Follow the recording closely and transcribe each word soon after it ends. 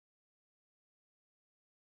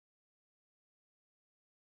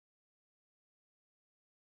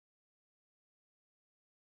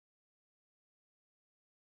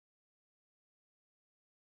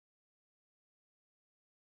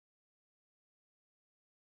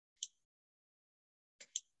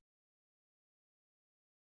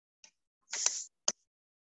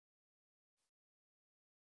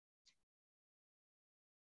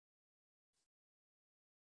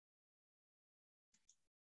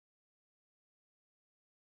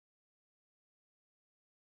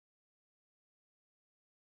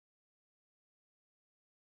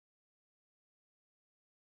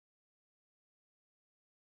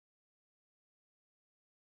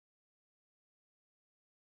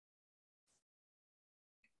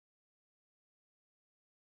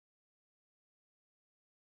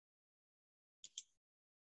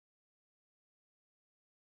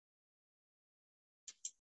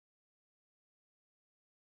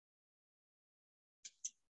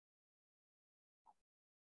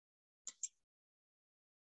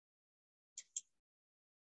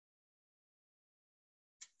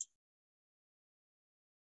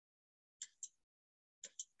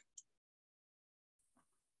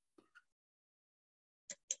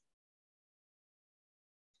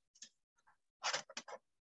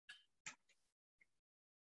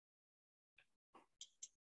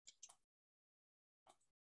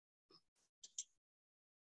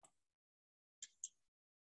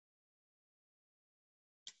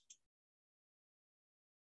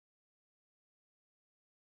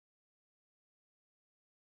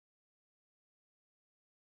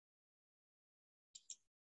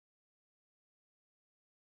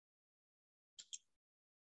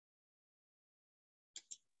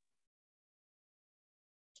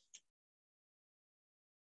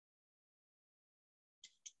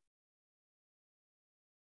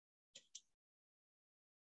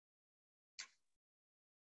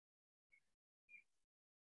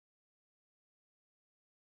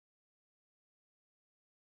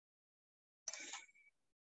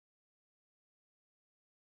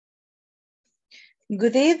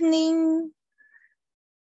Good evening.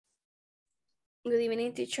 Good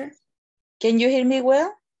evening, teacher. Can you hear me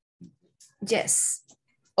well? Yes.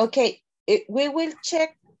 Okay, we will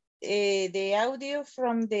check the audio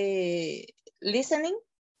from the listening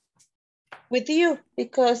with you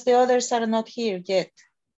because the others are not here yet.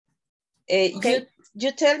 Okay.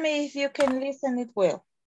 You tell me if you can listen it well.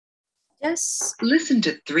 Yes. Listen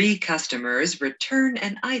to 3 customers return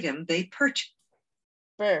an item they purchased.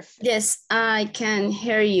 Perfect. Yes, I can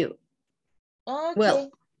hear you. Okay.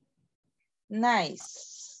 Well.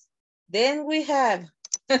 Nice. Then we have,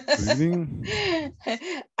 Reading.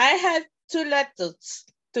 I have 2 laptops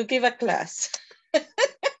to give a class.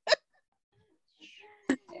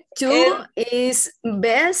 2 is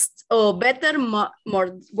best or better, more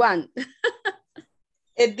 1.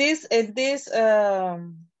 This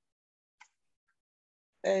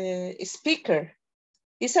speaker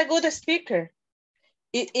is a good speaker.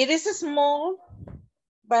 It is small,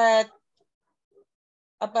 but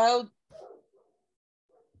about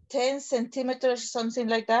 10 centimeters, something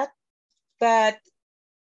like that. But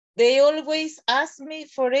they always ask me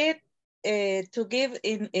for it to give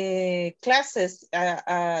in classes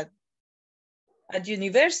at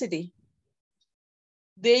university.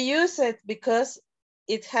 They use it because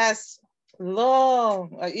it has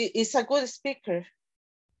long, it's a good speaker.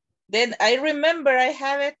 Then I remember I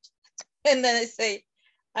have it, and then I say,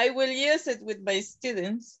 I will use it with my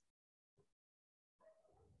students.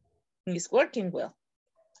 It's working well.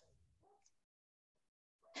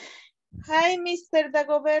 Hi, Mr.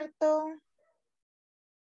 Dagoberto.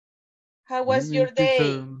 How was your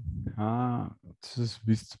day?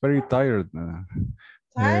 It's very tired.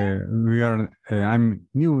 I'm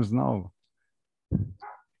news now.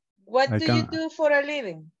 What do you do for a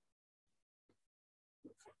living?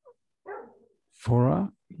 For a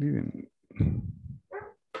living,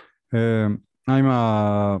 I'm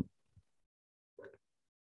a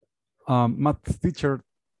math teacher.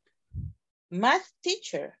 Math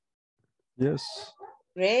teacher? Yes.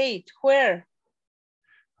 Great. Where?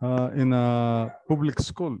 In a public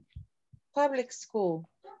school. Public school.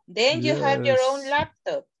 Then you Yes. have your own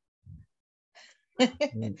laptop.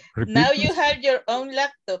 Now you have your own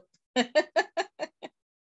laptop.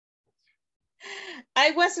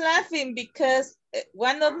 I was laughing because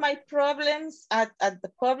one of my problems at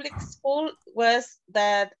the public school was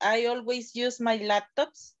that I always use my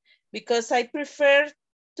laptops because I prefer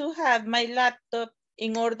to have my laptop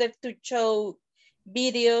in order to show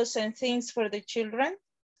videos and things for the children.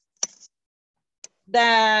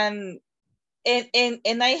 And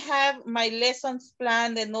I have my lessons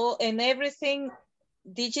planned and everything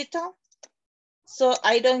digital. So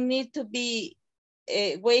I don't need to be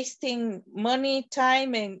wasting money,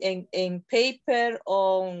 time, and paper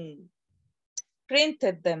on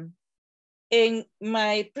printed them. And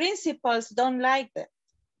my principals don't like that.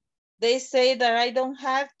 They say that I don't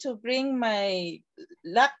have to bring my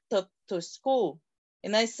laptop to school.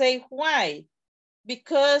 And I say, why?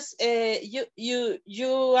 Because you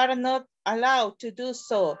are not allowed to do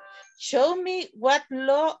so. Show me what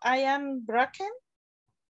law I am broken.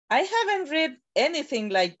 I haven't read anything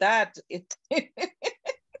like that.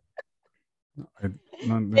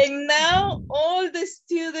 And now all the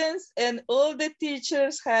students and all the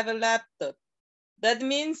teachers have a laptop. That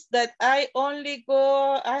means that I only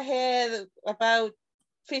go ahead about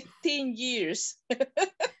 15 years.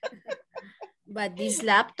 But this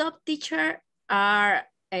laptop teacher are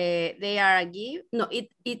they are a gift? No,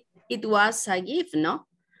 it was a gift, no?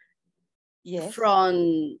 Yes.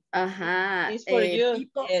 From it's for you.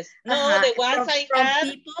 people. Yes. No, the ones from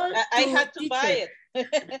people I had to buy it.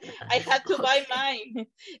 I had to buy mine.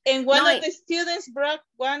 And one of the students brought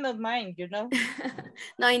one of mine, you know.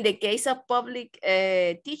 No, in the case of public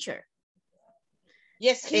teacher.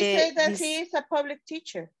 Yes, he said that he is a public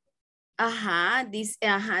teacher.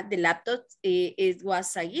 The laptop, it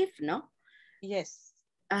was a gift, no? Yes.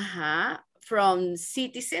 From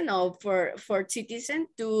citizen or for citizen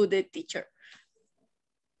to the teacher.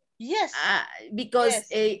 Yes. Because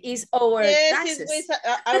it's our taxes. Yes, it's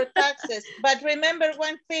our taxes. But remember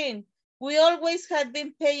one thing, we always have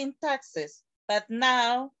been paying taxes, but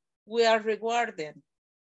now we are rewarded.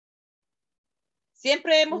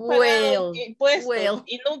 Siempre hemos pagado impuestos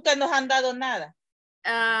y nunca nos han dado nada.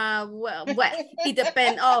 Well, it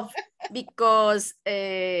depends of because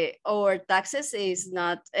our taxes is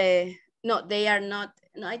not no, they are not.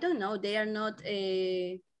 No, I don't know. They are not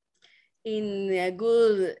in a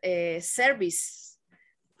good service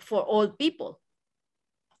for all people.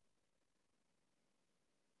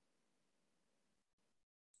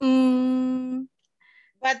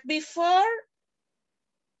 But before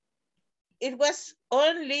it was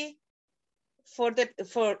only for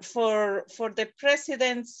the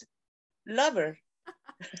president's lover.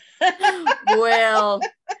 Well,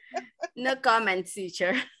 no comments,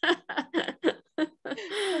 teacher.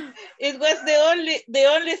 It was the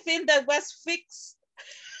only thing that was fixed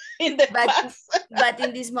in the past. But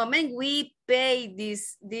in this moment, we pay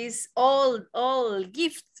this all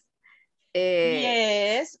gifts.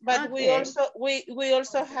 Yes, but okay. we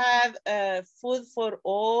also have food for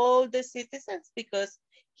all the citizens because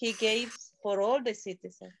he gave for all the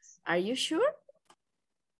citizens. Are you sure?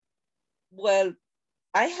 Well,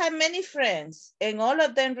 I have many friends and all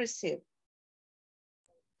of them received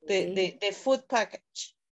the food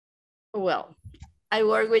package. Well, I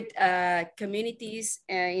work with communities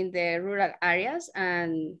in the rural areas,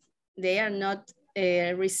 and they are not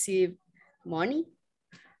receive money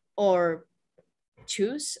or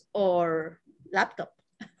shoes or laptop.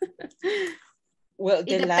 Well,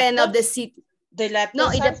 it depends of the city. The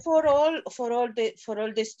laptops are for all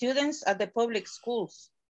the students at the public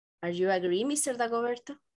schools. Are you agree, Mr.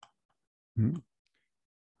 Dagoberto?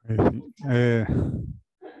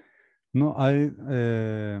 No,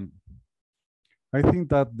 I think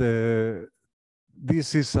that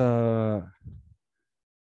this is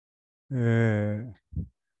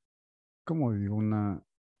 ¿cómo digo? Una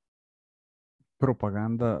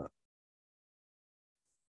propaganda.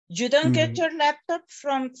 You don't get your laptop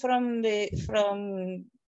from the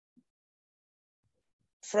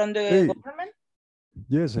government?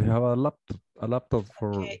 Yes, I have a laptop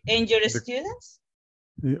for. Okay. And your students?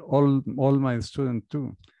 All my students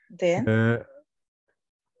too. Then?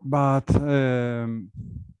 But I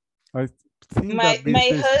think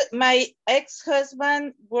my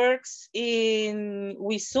ex-husband works in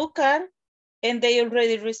Huizúcar, and they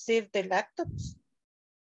already received the laptops.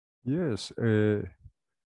 Yes,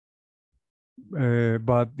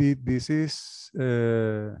 but this is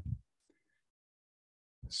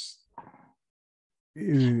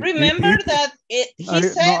remember that he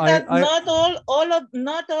said that not all of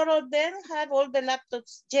them have all the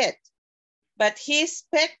laptops yet, but he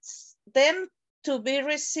expects them to be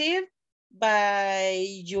received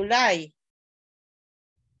by July.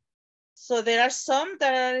 So there are some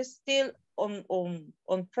that are still on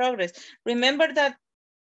progress. Remember that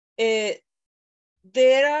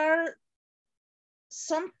there are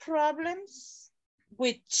some problems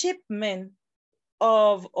with shipment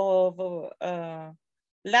of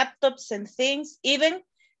laptops and things, even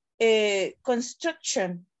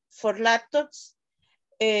construction for laptops.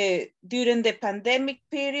 During the pandemic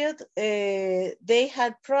period, they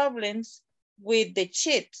had problems with the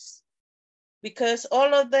chips because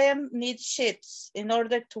all of them need chips in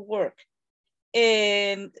order to work.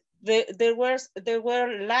 And there were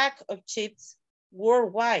lack of chips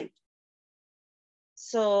worldwide.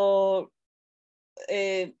 So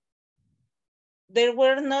there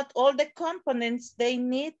were not all the components they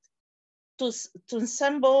need to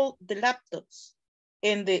assemble the laptops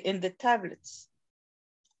and the tablets.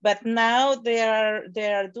 But now they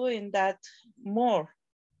are doing that more.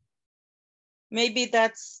 Maybe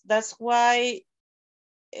that's why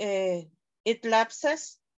it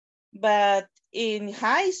lapses. But in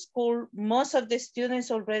high school, most of the students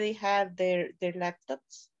already have their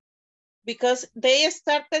laptops because they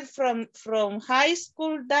started from high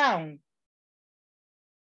school down.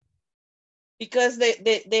 Because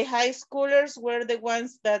the high schoolers were the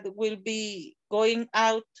ones that will be going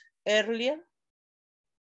out earlier.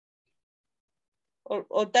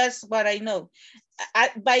 Or that's what I know.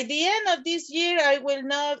 By the end of this year, I will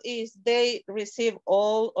know if they receive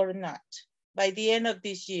all or not. By the end of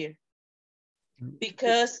this year,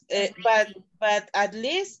 because but at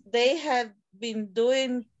least they have been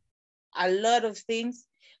doing a lot of things.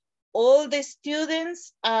 All the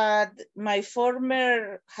students at my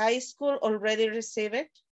former high school already receive it.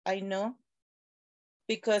 I know,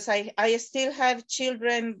 because I still have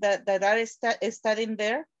children that are studying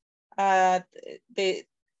there. The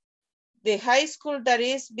high school that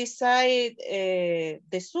is beside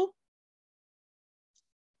the zoo.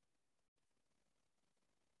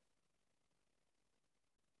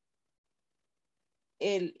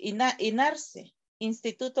 El INARCE,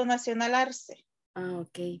 Instituto Nacional Arce.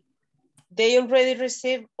 Okay. They already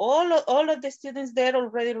received, all of the students there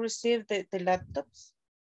already received the laptops.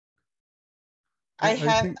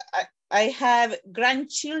 I have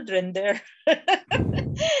grandchildren there.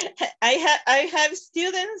 I have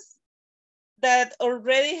students that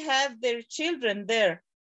already have their children there.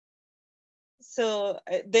 So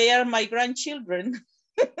they are my grandchildren.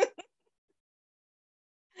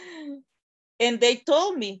 And they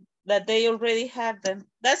told me that they already have them.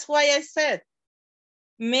 That's why I said,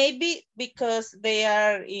 Maybe because they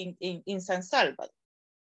are in San Salvador.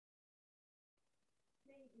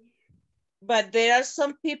 But there are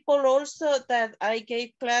some people also that I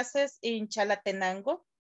gave classes in Chalatenango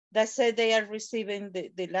that said they are receiving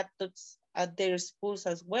the laptops at their schools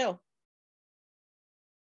as well.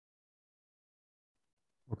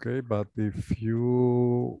 Okay, but if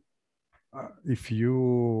you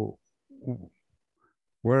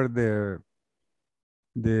were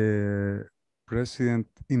the president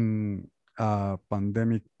in a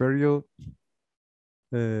pandemic period,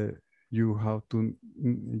 you have to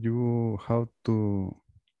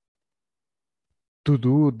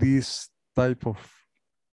do this type of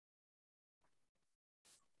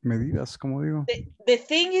medidas, como digo. The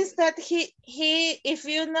thing is that he, if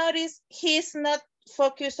you notice, he's not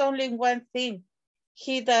focused only on one thing.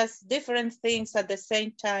 He does different things at the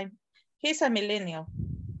same time. He's a millennial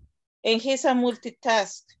and he's a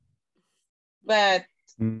multitask. But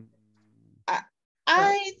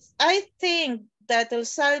I think that El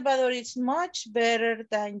Salvador is much better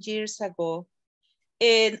than years ago.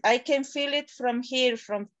 And I can feel it from here,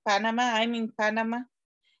 from Panama. I'm in Panama.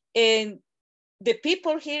 And the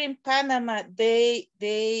people here in Panama, they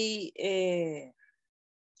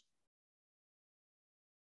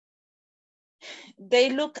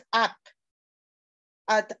look up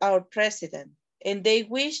at our president and they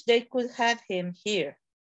wish they could have him here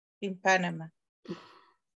in Panama.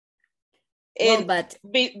 And well, but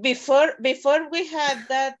before we had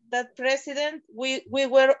that president, we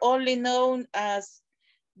were only known as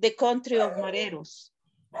the country of moreros.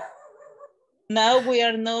 Now we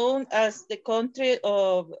are known as the country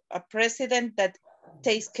of a president that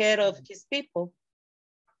takes care of his people,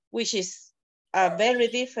 which is a very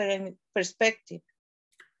different perspective.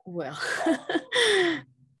 well,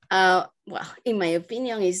 well, in my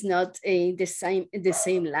opinion, it's not the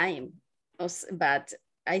same line, but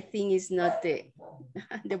I think it's not the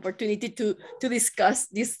opportunity to discuss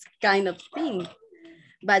this kind of thing.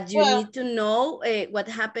 But you need to know what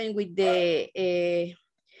happened with the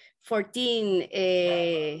 14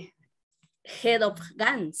 head of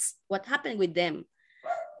guns. What happened with them?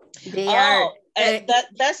 They are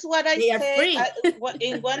that's what I said. Free.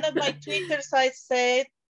 In one of my Twitters, I said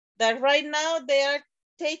that right now they are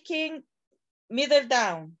taking middle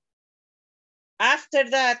down. After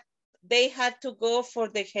that, they had to go for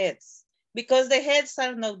the heads because the heads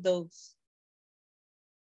are not those.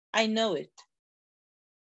 I know it.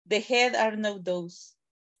 The head are not those.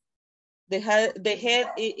 The head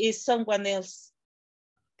is someone else.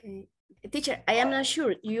 Okay. Teacher, I am not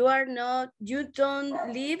sure. You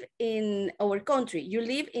don't live in our country. You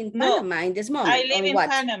live in Panama in this moment. I live in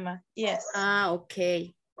Panama, yes. Ah,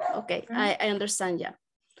 okay. Okay, I understand, yeah.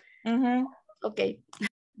 Okay.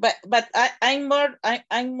 But I'm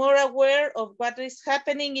more aware of what is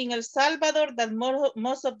happening in El Salvador than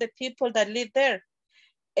most of the people that live there.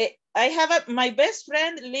 I have my best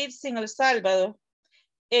friend lives in El Salvador,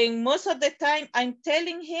 and most of the time I'm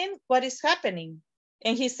telling him what is happening,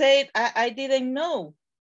 and he said I didn't know,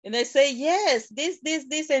 and I say yes, this,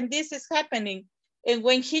 and this is happening, and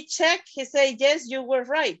when he checked, he said yes, you were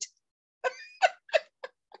right.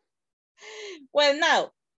 Well,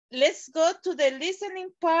 now let's go to the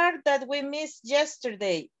listening part that we missed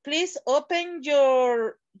yesterday. Please open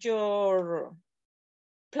your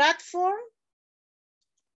platform.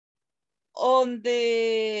 On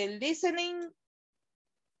the listening,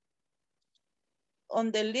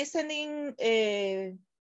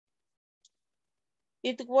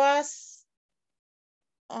 it was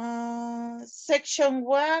section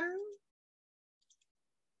 1.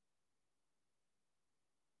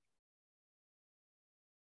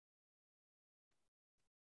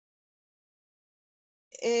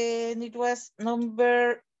 And it was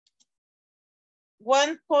number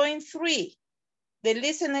 1.3, the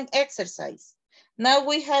listening exercise. Now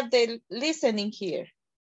we have the listening here.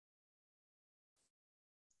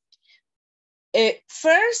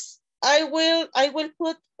 First, I will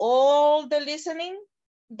put all the listening,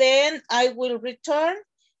 then I will return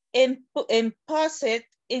and pause it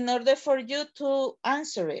in order for you to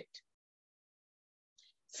answer it.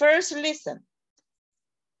 First, listen.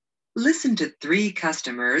 Listen to 3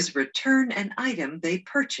 customers return an item they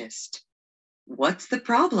purchased. What's the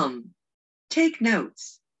problem? Take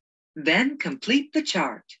notes. Then complete the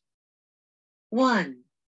chart. 1.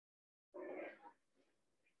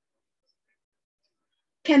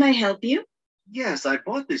 Can I help you? Yes, I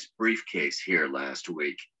bought this briefcase here last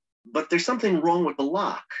week, but there's something wrong with the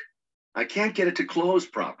lock. I can't get it to close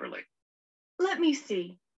properly. Let me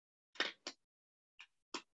see.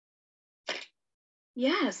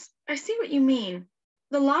 Yes, I see what you mean.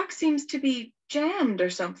 The lock seems to be jammed or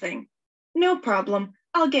something. No problem.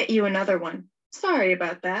 I'll get you another one. Sorry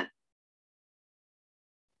about that.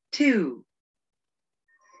 2,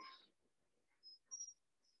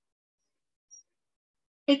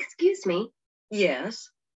 Excuse me, yes.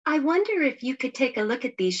 I wonder if you could take a look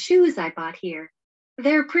at these shoes I bought here.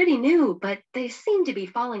 They're pretty new, but they seem to be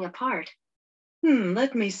falling apart.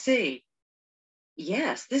 Let me see.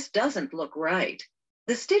 Yes, this doesn't look right.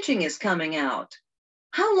 The stitching is coming out.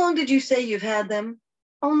 How long did you say you've had them?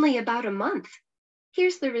 Only about a month.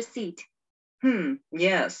 Here's the receipt.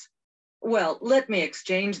 Yes. Well, let me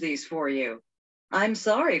exchange these for you. I'm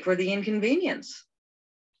sorry for the inconvenience.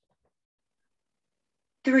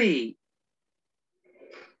 3,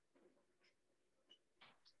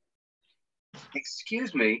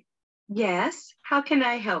 Excuse me, Yes, how can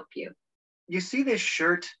I help you? you see this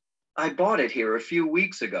shirt? I bought it here a few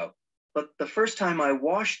weeks ago, but the first time I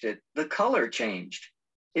washed it, the color changed.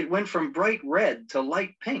 It went from bright red to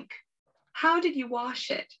light pink. How did you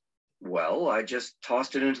wash it? Well, I just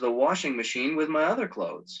tossed it into the washing machine with my other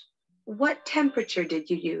clothes. What temperature did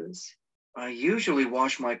you use? I usually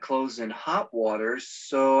wash my clothes in hot water,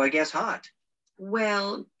 so I guess hot.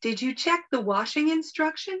 Well, did you check the washing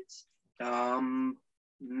instructions?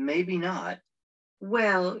 Maybe not.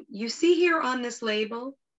 Well, you see here on this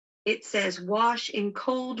label, it says wash in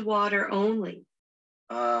cold water only.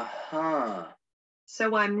 Uh-huh.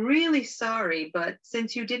 So I'm really sorry, but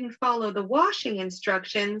since you didn't follow the washing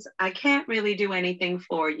instructions, I can't really do anything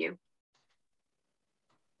for you.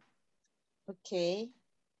 Okay.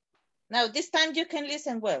 Now this time you can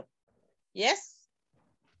listen well. Yes?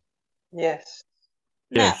 Yes.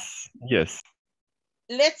 Now, Yes.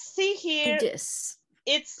 let's see here. Yes.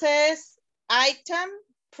 It says item,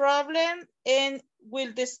 problem, and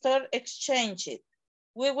will the store exchange it?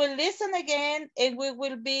 We will listen again and we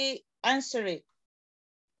will be answering.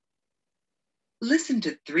 Listen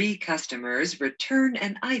to 3 customers return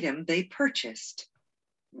an item they purchased.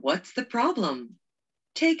 What's the problem?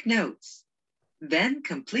 Take notes. Then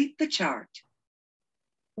complete the chart.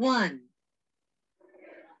 1,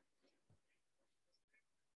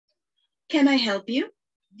 Can I help you?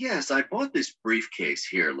 Yes, I bought this briefcase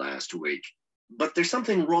here last week, but there's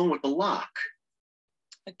something wrong with the lock.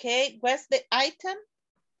 Okay, what's the item?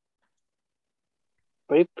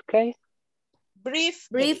 Briefcase.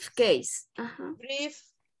 Briefcase.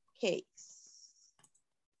 Briefcase.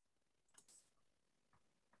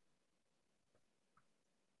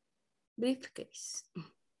 Briefcase.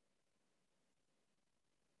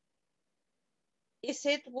 Is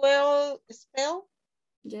it well spelled?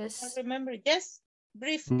 Yes. I remember, yes,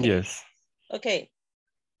 briefcase. Yes. Okay,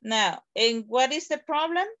 now, and what is the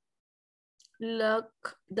problem? Lock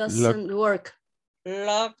doesn't work.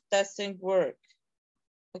 Lock doesn't work.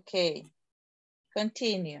 Okay,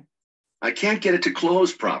 continue. I can't get it to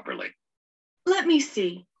close properly. Let me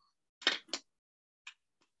see.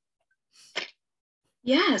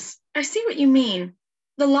 Yes, I see what you mean.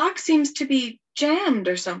 The lock seems to be jammed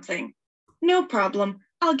or something. No problem.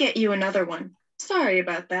 I'll get you another one. Sorry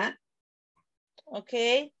about that.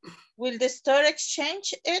 Okay, will the store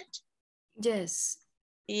exchange it? Yes.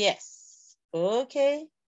 Yes, okay.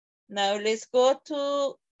 Now let's go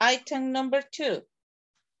to item number 2.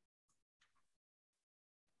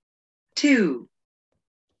 2,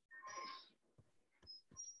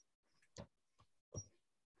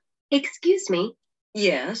 Excuse me,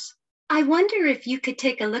 yes. I wonder if you could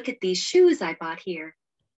take a look at these shoes I bought here.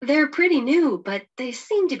 They're pretty new, but they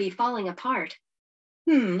seem to be falling apart.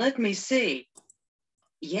 Let me see.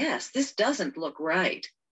 Yes, this doesn't look right.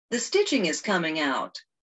 The stitching is coming out.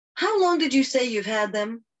 How long did you say you've had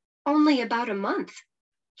them? Only about a month.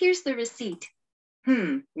 Here's the receipt.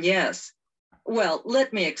 Yes. Well,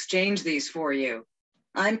 let me exchange these for you.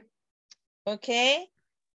 Okay,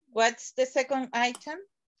 what's the second item?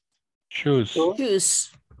 Shoes.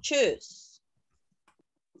 Shoes. Shoes.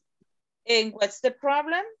 And what's the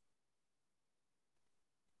problem?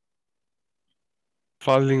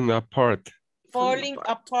 Falling apart. Falling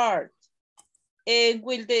apart. And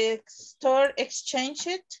will the store exchange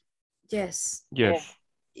it? Yes. Yes.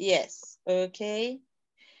 Yes, okay.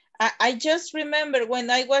 I just remember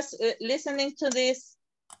when I was listening to this,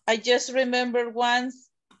 I just remember once,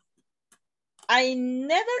 I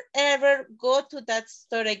never ever go to that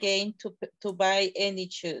store again to buy any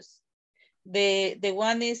shoes. The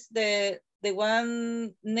one is the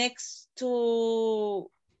one next to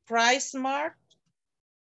Price Mart.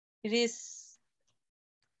 It is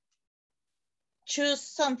choose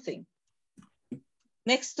something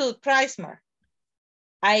next to Price Mart.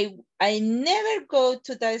 I never go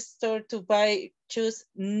to that store to buy shoes,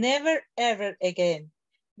 never ever again,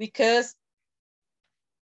 because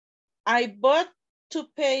I bought 2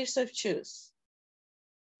 pairs of shoes.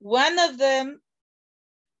 One of them,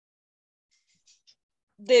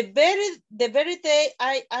 the very day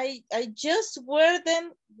I just wear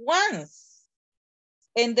them once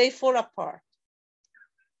and they fall apart.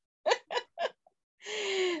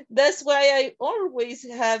 That's why I always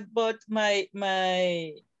have bought my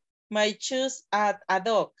shoes at ad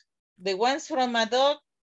hoc. The ones from ad hoc,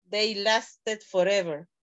 they lasted forever.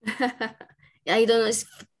 I don't know, es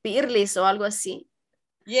Peerless o algo así.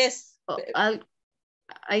 Yes. Oh,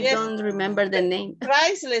 I yes. don't remember the name.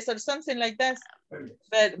 Priceless or something like that.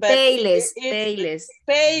 But Payless.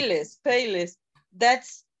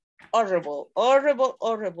 That's horrible.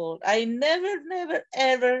 I never,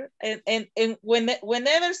 ever, and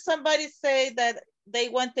whenever somebody say that they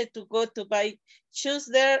wanted to go to buy shoes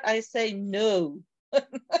there, I say no.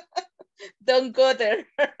 Don't go there.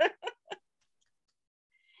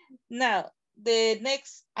 Now, the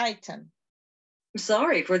next item.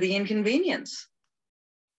 Sorry for the inconvenience.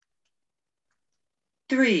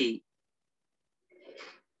 3.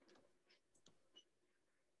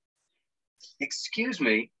 Excuse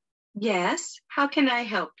me. Yes, how can I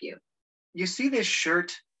help you? You see this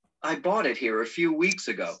shirt? I bought it here a few weeks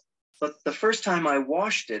ago, but the first time I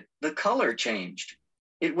washed it, the color changed.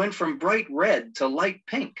 It went from bright red to light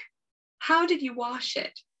pink. How did you wash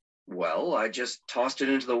it? Well, I just tossed it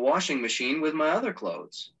into the washing machine with my other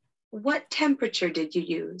clothes. What temperature did you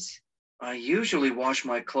use? I usually wash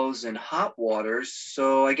my clothes in hot water,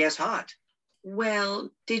 so I guess hot.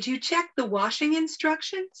 Well, did you check the washing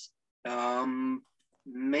instructions?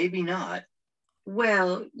 Maybe not.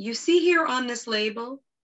 Well, you see here on this label,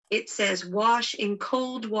 it says wash in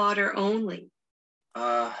cold water only.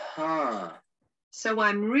 Uh-huh. So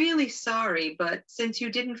I'm really sorry, but since you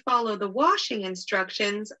didn't follow the washing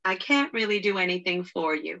instructions, I can't really do anything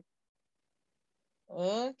for you.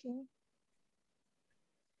 Okay.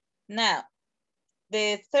 Now,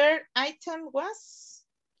 the third item was?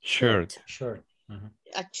 Shirt.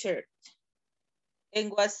 A shirt.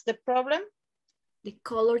 And what's the problem? The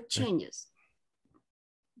color changes.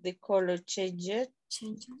 The color changes.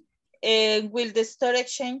 And will the store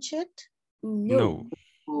exchange it? No.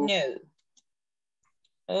 No.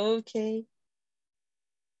 Okay.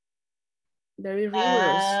 Very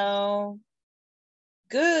rigorous.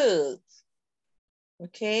 Good.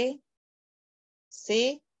 Okay.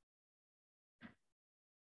 See?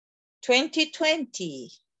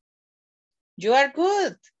 2020. You are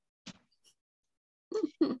good.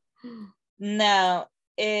 Now,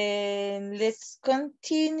 let's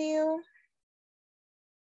continue.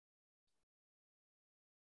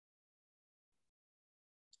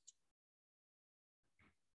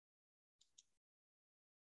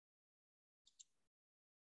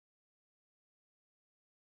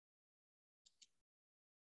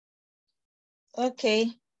 Okay.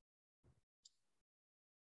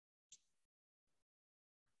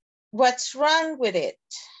 What's wrong with it?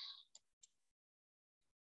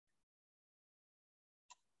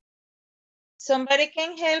 Somebody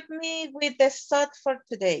can help me with the thought for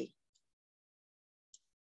today.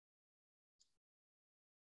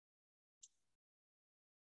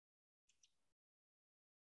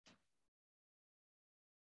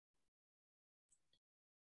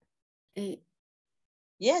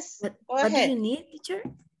 Yes, go what ahead. do you need, teacher?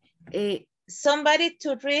 Somebody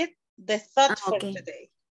to read the thought for okay. today.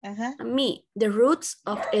 Me, the roots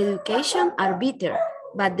of education are bitter,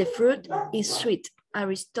 but the fruit is sweet.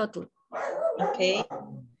 Aristotle. Okay.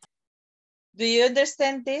 Do you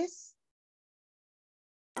understand this?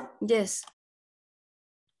 Yes.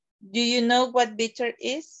 Do you know what bitter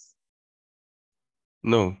is?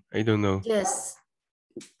 No, I don't know. Yes.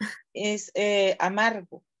 Es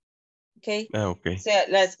amargo. Okay. Okay. O sea,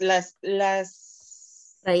 las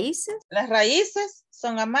raíces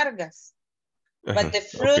son amargas. But the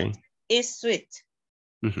fruit is sweet.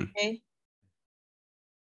 Okay.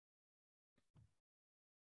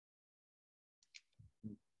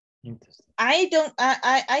 I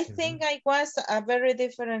think I was a very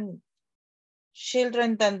different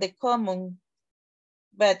children than the common,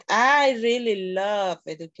 but I really love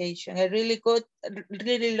education. I really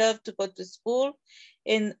love to go to school,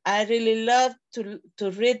 and I really love to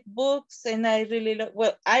read books, and I really love,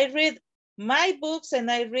 well, I read my books and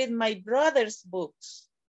I read my brother's books.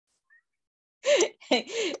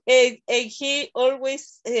 and he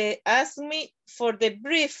always asked me for the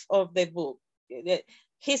brief of the book.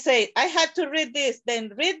 He said, I had to read this,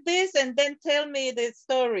 then read this, and then tell me the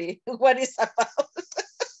story, what it's about.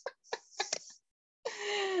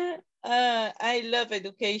 I love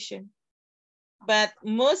education, but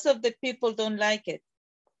most of the people don't like it.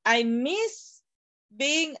 I miss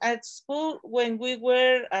being at school when we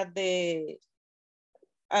were at the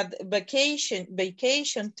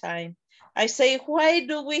vacation time. I say, why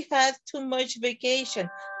do we have too much vacation?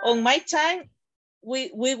 On my time,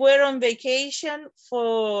 we were on vacation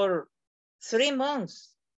for 3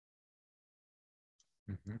 months.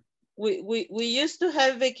 Mhm. We used to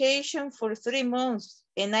have vacation for 3 months,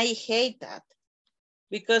 and I hate that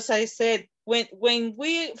because I said, when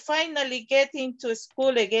we finally get into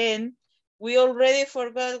school again, we already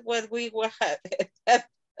forgot what we had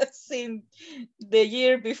seen the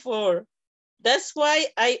year before. That's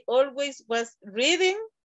why I always was reading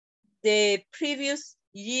the previous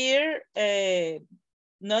year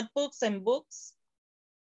notebooks and books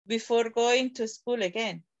before going to school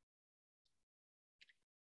again.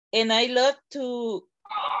 And I love to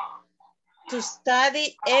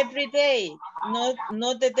study every day,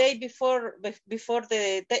 not the day before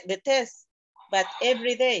the test, but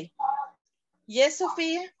every day. Yes,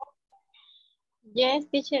 Sophia? Yes,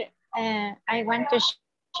 teacher. I want to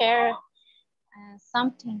share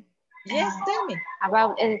something. Yes, tell me.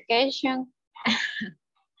 About education.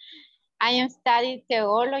 I am studying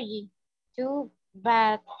theology too,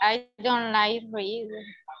 but I don't like read.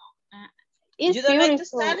 It's You don't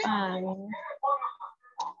beautiful. like to study?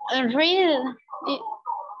 Read.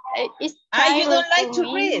 It's you don't like for to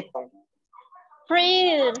me. read?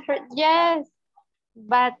 Read, yes.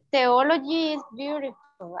 But theology is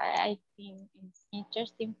beautiful. I think it's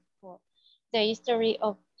interesting for the history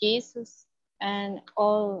of Jesus and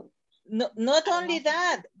all. No, not only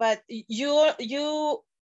that, but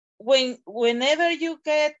whenever you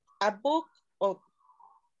get a book or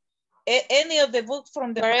any of the books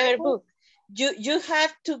from the Bible, you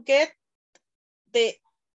have to get the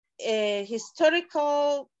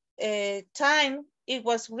historical time it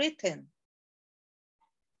was written.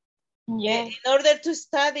 Yeah. In order to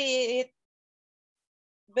study it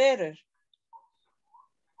better.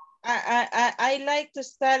 I like to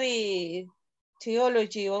study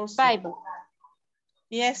theology also. Bible.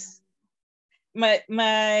 Yes.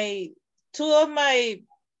 Two of my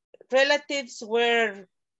relatives were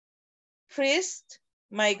priests,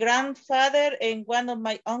 my grandfather and one of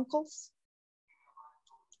my uncles.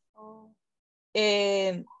 Oh.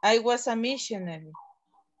 And I was a missionary.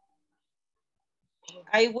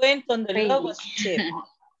 I went on the Logos ship.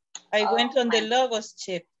 I went on the Logos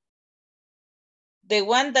ship. The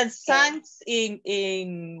one that sank in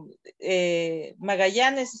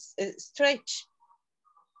Magallanes Stretch.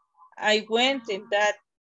 I went in that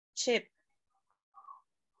ship.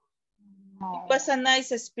 It was a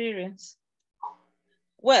nice experience.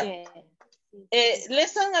 Well,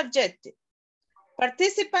 lesson objective.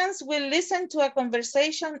 Participants will listen to a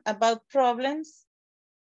conversation about problems,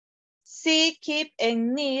 see, keep,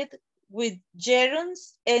 and need with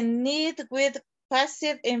gerunds, and need with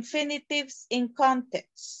passive infinitives in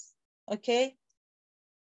context, okay?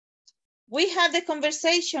 We have the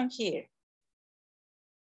conversation here.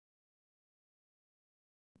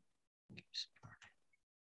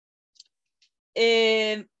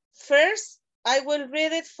 First, I will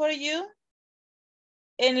read it for you,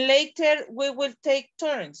 and later we will take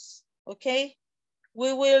turns, okay?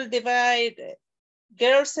 We will divide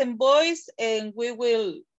girls and boys, and we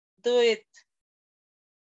will do it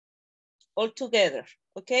all together,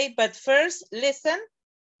 okay? But first, listen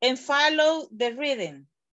and follow the reading.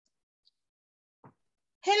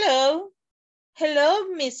 Hello,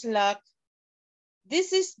 Miss Luck.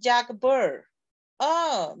 This is Jack Burr.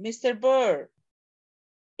 Oh, Mr. Burr.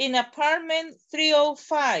 In apartment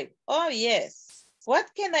 305. Oh, yes. What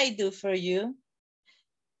can I do for you?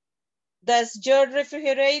 Does your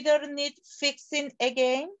refrigerator need fixing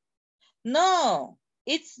again? No,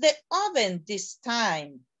 it's the oven this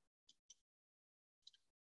time.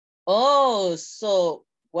 Oh, so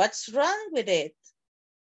what's wrong with it?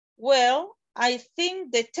 Well, I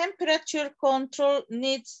think the temperature control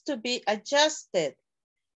needs to be adjusted.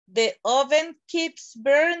 The oven keeps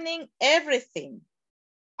burning everything.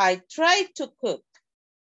 I tried to cook.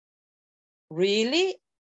 Really?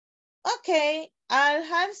 Okay, I'll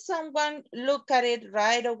have someone look at it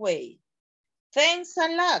right away. Thanks a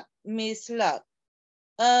lot, Miss Luck.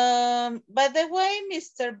 By the way,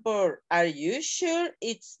 Mr. Burr, are you sure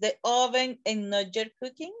it's the oven and not your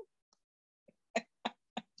cooking?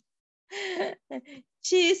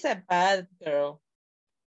 She's a bad girl.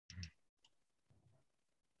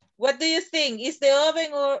 What do you think? Is the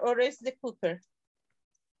oven or is the cooker?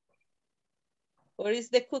 Or is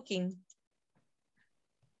the cooking?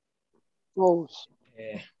 Both.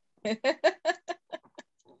 Do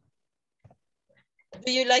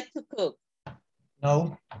you like to cook?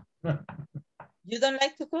 No. You don't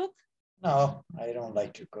like to cook? No, I don't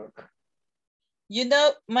like to cook. You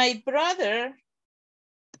know, my brother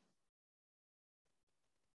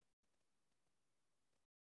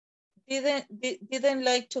didn't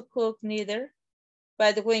like to cook neither.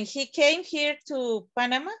 But when he came here to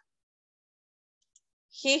Panama,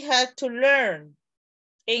 he had to learn.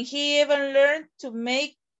 And he even learned to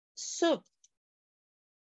make soup.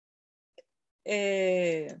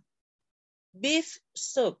 Beef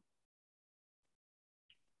soup.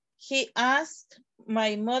 He asked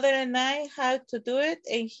my mother and I how to do it,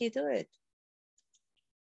 and he do it.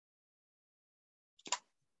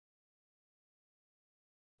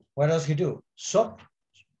 What does he do? Soup?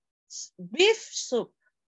 Beef soup.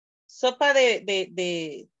 Sopa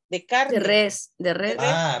de carne. De res, de res.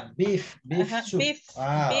 Ah, beef soup. Beef,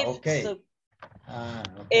 Ah, okay. soup. Ah,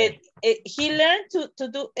 okay. He learned to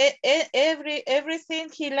do everything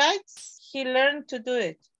he likes. He learned to do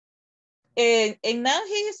it. And now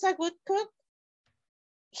he is a good cook.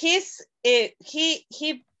 He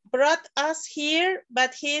brought us here,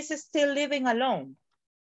 but he is still living alone.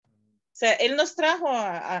 O sea, él nos trajo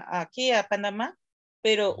aquí a Panamá,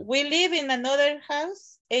 pero we live in another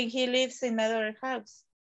house and he lives in another house,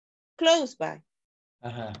 close by.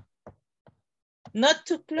 Not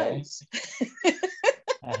too close.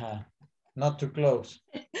 Not too close.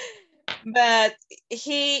 But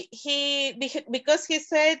because he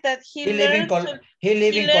said that he learned to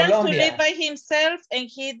live by himself and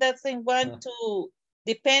he doesn't want to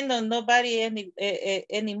depend on nobody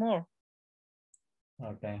anymore.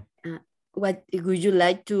 Okay. What would you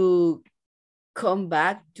like to come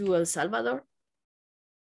back to El Salvador?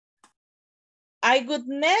 I would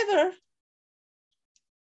never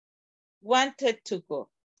wanted to go,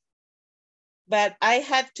 but I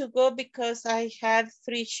had to go because I had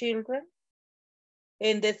 3 children,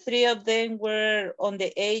 and the 3 of them were on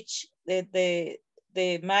the age that the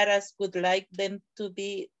Maras would like them to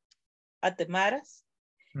be at the Maras.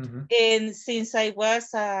 And since I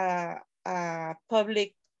was a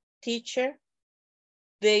public teacher,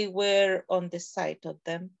 they were on the side of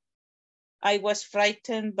them. I was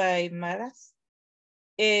frightened by Maras,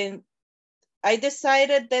 and I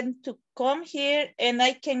decided then to come here, and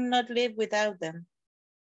I cannot live without them.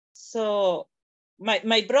 So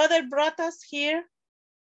my brother brought us here.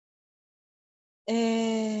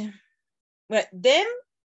 But then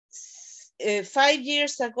 5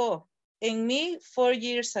 years ago, and me 4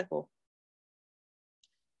 years ago.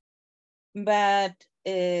 But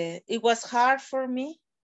it was hard for me.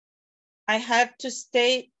 I had to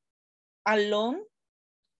stay alone,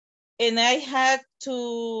 and I had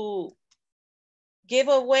to give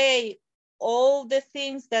away all the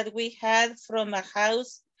things that we had from a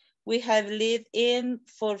house we have lived in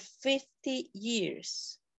for 50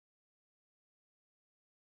 years.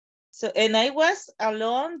 So, and I was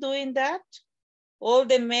alone doing that. All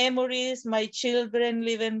the memories, my children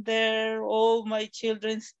living there, all my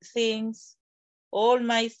children's things, all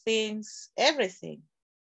my things, everything.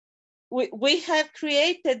 We have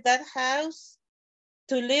created that house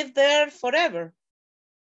to live there forever.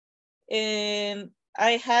 And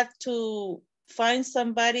I had to find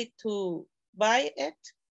somebody to buy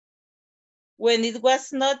it when it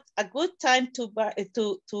was not a good time to buy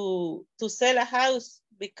to sell a house,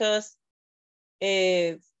 because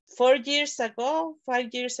 5 years ago,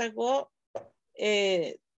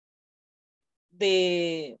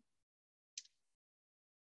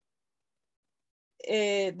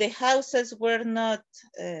 the houses were not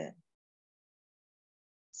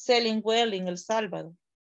selling well in El Salvador,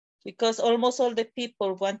 because almost all the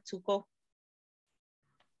people want to go.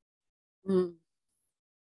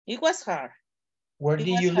 It was hard. Where do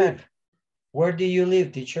you live? Where do you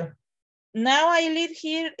live, teacher? Now I live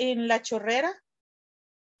here in La Chorrera.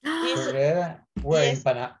 Chorrera? Where, yes.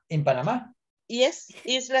 in Panama? Yes,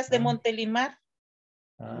 Islas de Montelimar.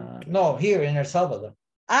 No, here in El Salvador.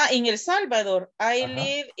 In El Salvador. I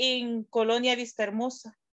live in Colonia Vista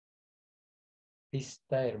Hermosa.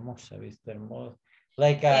 Vista Hermosa.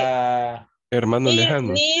 Like Hermano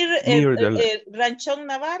lejano. Near Ranchón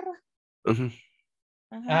Navarra.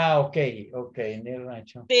 Okay, near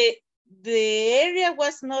Ranchón. The area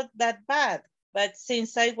was not that bad, but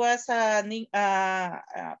since I was a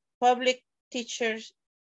public teacher,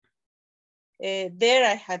 there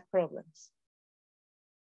I had problems.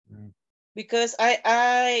 Because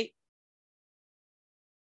I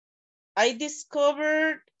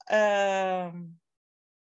discovered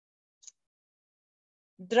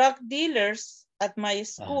drug dealers at my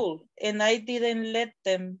school, and I didn't let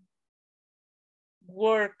them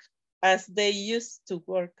work as they used to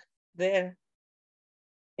work there.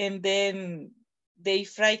 And then they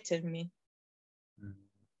frightened me.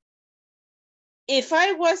 if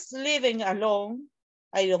I was living alone,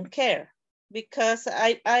 I don't care because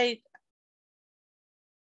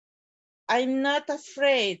I'm not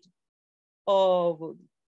afraid of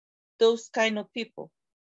those kind of people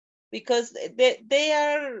because they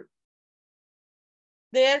are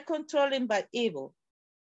controlling by evil.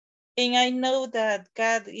 And I know that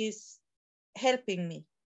God is helping me,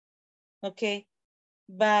 okay?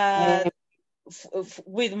 But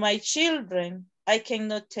with my children, I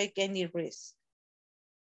cannot take any risk.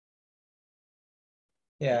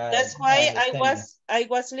 Yeah, That's why understand I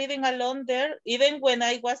was living alone there, even when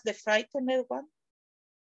I was the frightened one.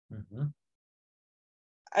 you.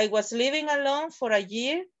 I was living alone for a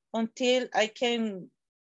year until I can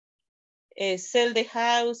sell the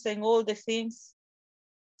house and all the things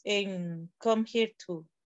and come here to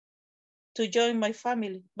join my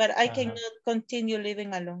family. But I cannot continue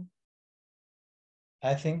living alone.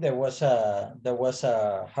 I think there was a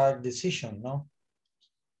hard decision, no?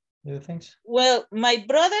 Do you think so? Well, my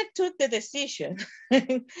brother took the decision.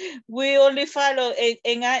 We only follow,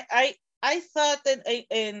 and I thought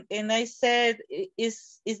and I said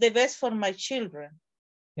is the best for my children.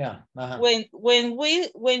 Yeah. When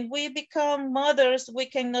we become mothers, we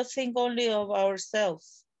cannot think only of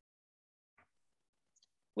ourselves.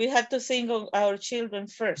 We have to think of our children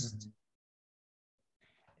first.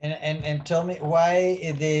 And tell me why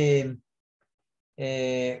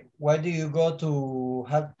why do you go to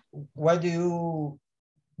have? Why do you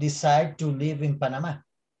decide to live in Panama,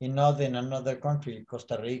 not in another country,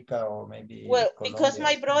 Costa Rica or maybe? Well, Colombia, because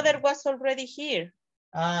my brother was already here.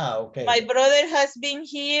 Ah, okay. My brother has been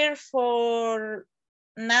here for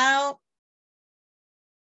now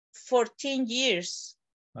 14 years.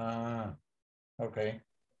 Ah, okay.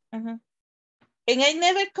 And I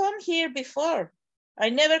never come here before. I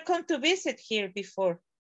never come to visit here before.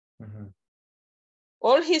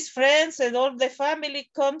 All his friends and all the family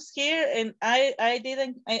comes here, and I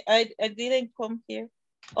didn't come here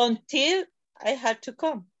until I had to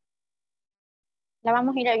come. La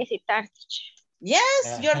vamos a ir a visitar.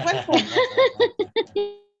 Yes, you're welcome.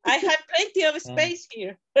 I have plenty of space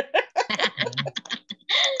here.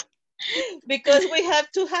 Because we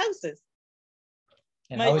have two houses.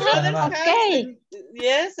 And my brother's house, okay.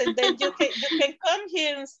 Yes, and then you can come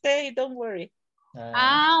here and stay, don't worry.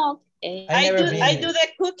 Okay. I do the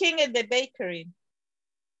cooking and the bakery.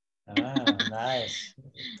 Nice.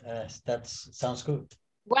 That sounds good.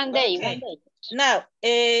 One day. Now,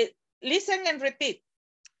 listen and repeat.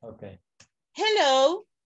 Okay. Hello.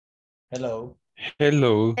 Hello.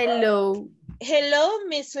 Hello,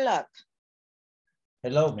 Miss Luck.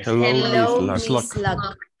 Hello, Miss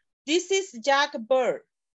Luck. This is Jack Bird.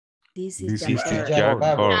 This is Jack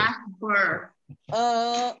Bird.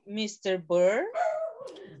 Mr. Bird.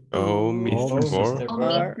 Oh, Mr.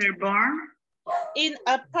 Bird. In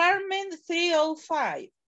apartment 305.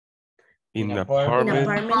 In apartment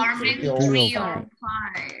 305.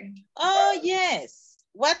 Oh, yes.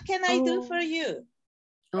 What can I do for you?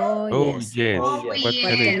 Oh, yes. What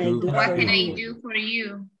can I do for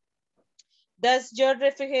you? Does your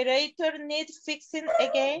refrigerator need fixing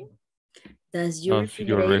again? Does your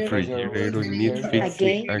refrigerator need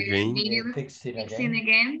fixing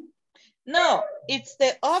again? No, it's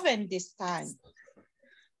the oven this time.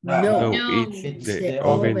 No, it's the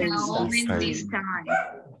oven this time.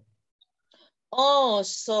 Oh,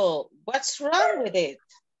 so what's wrong with it?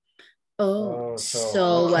 So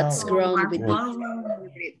what's wrong with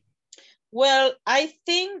it? Well, I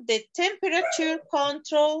think the temperature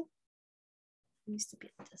control.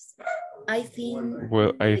 I think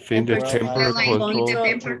the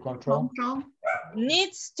temperature control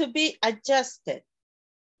needs to be adjusted.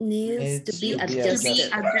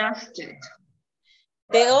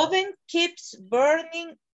 The oven keeps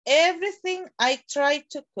burning everything I try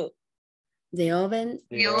to cook. The oven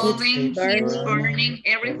keeps burning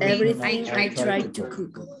everything I try to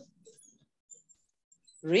cook.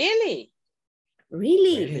 Really?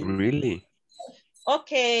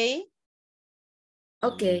 Okay.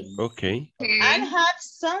 I'll have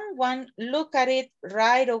someone look at it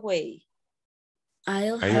right away.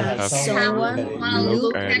 I'll have someone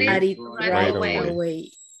look at it right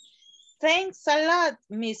away. Thanks a lot,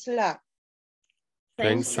 Miss Luck.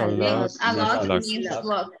 Thanks a lot, Miss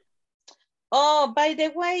Luck. Oh, by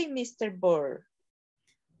the way, Mr. Burr.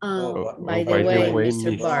 By the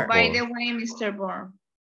way, Mr. Burr.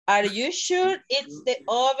 Are you sure it's the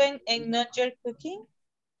oven and not your cooking?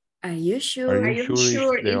 Are you sure it's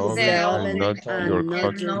the oven and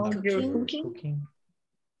not your cooking?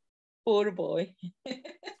 Poor boy.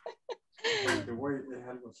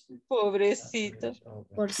 Pobrecito.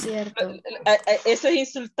 Por cierto. Eso es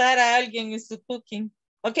insultar a alguien en su cooking.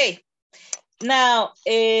 Okay. Now,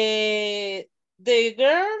 the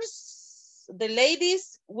girls, the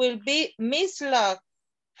ladies will be Miss Locke,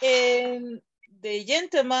 and the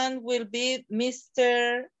gentleman will be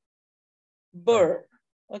Mr. Burr.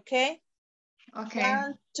 Okay? Okay.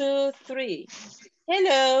 1, 2, 3.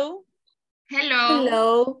 Hello.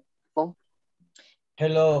 Hello. Hello.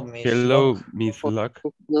 Hello, Miss Hello, Locke. Miss Locke.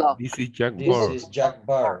 This is Jack This Barr. is Jack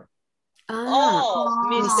Barr.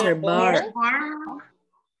 Mr. Barr.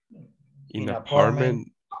 In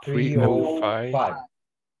apartment 305.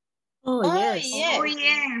 Oh, yes. Oh,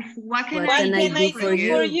 yes. What can What I can I do do for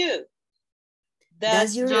you?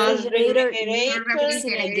 Does your refrigerator need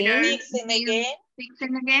fixing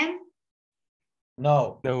Fixing again?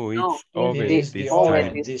 No. No, it's It oven is the this oven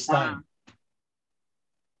time. this time.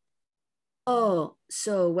 Oh,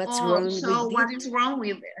 so what's wrong with what it? is wrong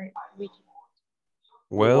with it?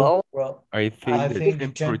 Well, Well, I think the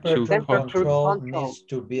temperature control needs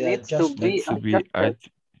to be adjusted. needs to be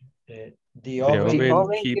adjusted. The The oven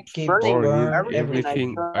oven keeps burning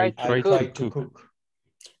everything I try to cook.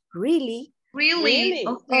 Really? Really?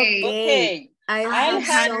 Okay. Okay. I'll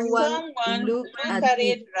have someone look at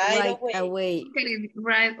it right away. Look at it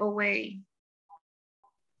right away.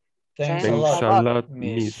 Thanks Thanks a a lot, lot,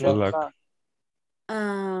 Miss Miss Locke. Locke.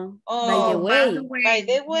 By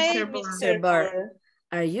the way, Mr. Barr,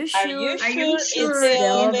 are you sure it's the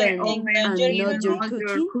oven and not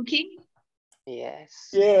your cooking?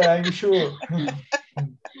 Yes. Yeah, I'm sure.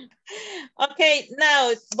 Okay,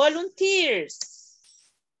 now volunteers.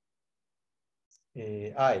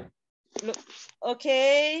 I.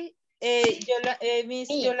 Okay, Miss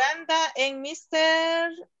Yolanda and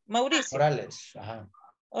Mr. Mauricio. Morales. Ajá.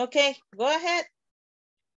 Okay, go ahead.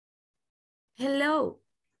 Hello.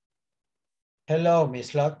 Hello,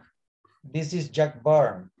 Miss Locke. This is Jack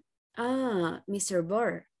Barr. Mr.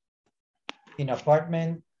 Barr. In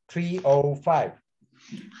apartment 305.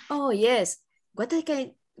 Oh, yes. What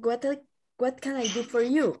can I do for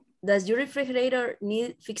you? Does your refrigerator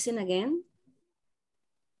need fixing again?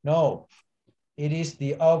 No, it is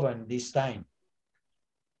the oven this time.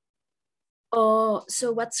 Oh,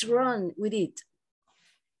 so what's wrong with it?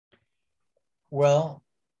 Well,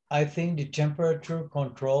 I think the temperature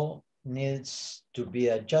control needs to be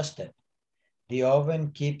adjusted. The oven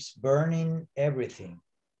keeps burning everything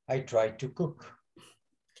I try to cook.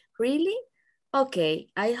 Really? Okay,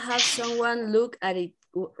 I have someone look at it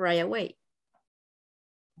right away.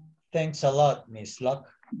 Thanks a lot, Miss Locke.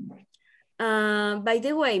 By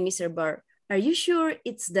the way, Mr. Barr, are you sure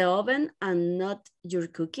it's the oven and not your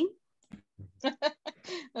cooking?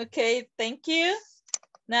 Okay, thank you.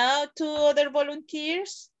 Now, 2 other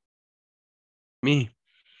volunteers. Me.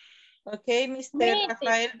 Okay, Mr.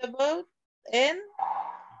 Rafael Debot and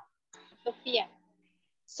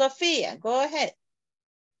Sophia, go ahead.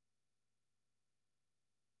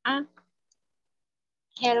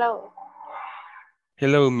 Hello.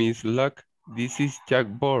 Hello, Miss Locke. This is Jack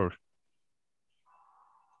Barr.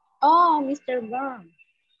 Oh, Mr. Barr.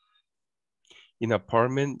 In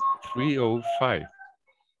apartment 305.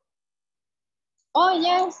 Oh,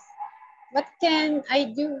 yes. What can I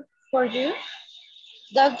do for you?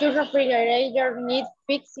 Does your refrigerator need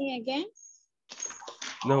fixing again?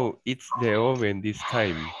 No, it's the oven this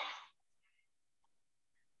time.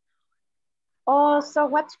 Oh, so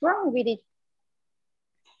what's wrong with it?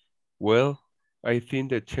 Well, I think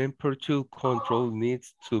the temperature control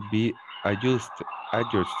needs to be adjusted.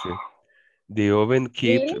 The oven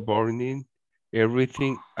keeps burning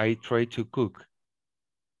everything I try to cook.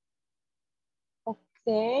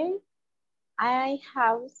 Okay. I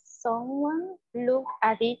have someone look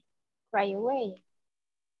at it right away.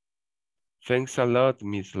 Thanks a lot,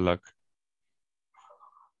 Miss Locke.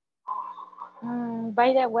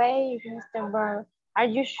 By the way, Mr. Barr, are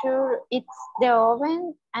you sure it's the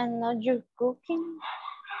oven and not your cooking?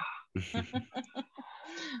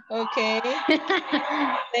 Okay,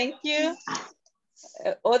 thank you.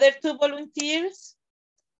 Other 2 volunteers?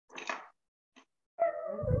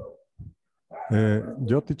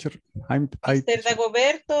 Yo, teacher. Mr.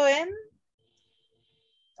 Dagoberto and?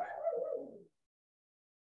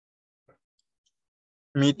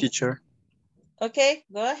 Me, teacher. Okay,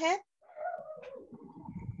 go ahead.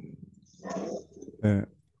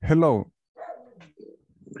 Hello.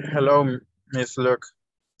 Hello, Miss Locke.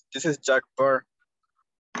 This is Jack Barr.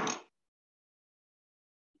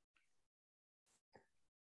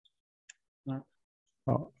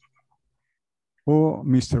 Oh,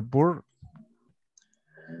 Mr. Burr.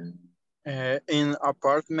 In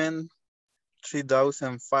apartment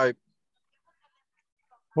 3005.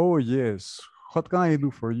 Oh, yes. What can I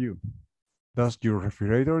do for you? Does your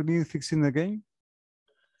refrigerator need fixing again?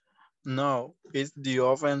 No, it's the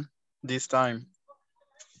oven this time.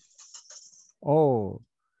 Oh,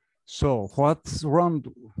 so what's wrong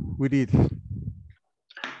with it?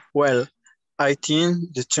 Well, I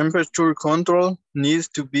think the temperature control needs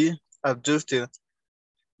to be adjusted.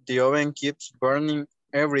 The oven keeps burning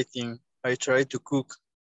everything I try to cook.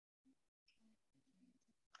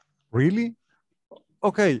 Really?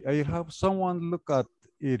 Okay, I'll have someone look at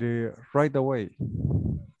it right away.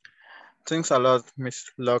 Thanks a lot, Miss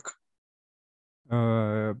Locke.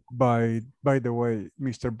 By the way,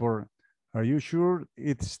 Mr. Bourne, are you sure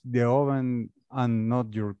it's the oven and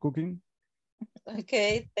not your cooking?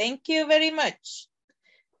 Okay, thank you very much.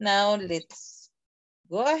 Now let's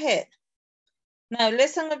go ahead. Now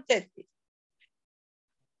lesson objective.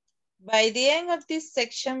 By the end of this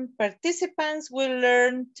section, participants will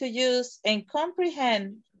learn to use and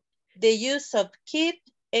comprehend the use of keep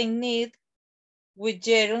and need with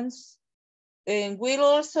gerunds, and will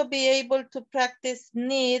also be able to practice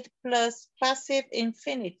need plus passive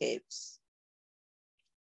infinitives.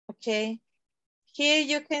 Okay, here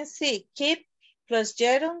you can see keep plus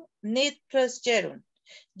gerund, need plus gerund.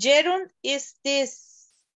 Gerund is this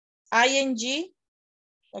ing,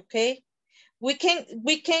 okay? We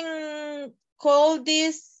can call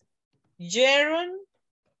this gerund,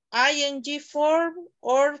 ing form,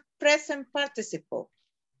 or present participle.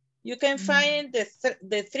 You can find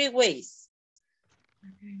the three ways.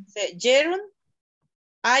 The gerund,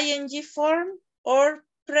 ing form, or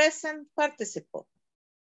present participle.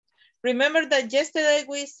 Remember that yesterday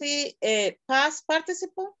we see a past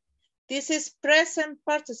participle? This is present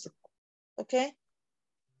participle, okay?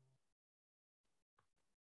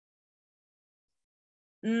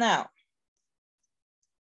 Now,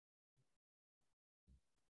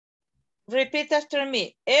 repeat after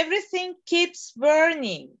me. Everything keeps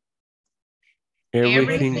burning.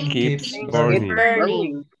 Everything keeps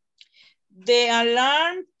burning. The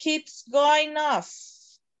alarm keeps going off.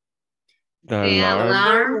 The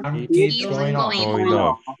alarm keeps going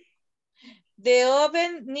off. The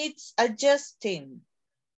oven needs adjusting.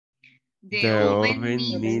 The oven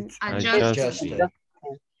needs adjusting.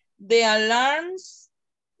 The alarms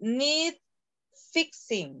need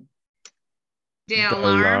fixing. The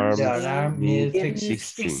alarm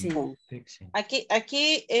needs fixing. Aquí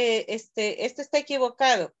este está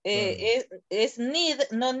equivocado. Es need,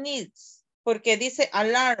 no needs, porque dice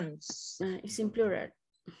alarms. Es en plural.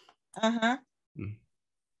 Ajá.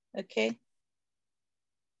 Ok.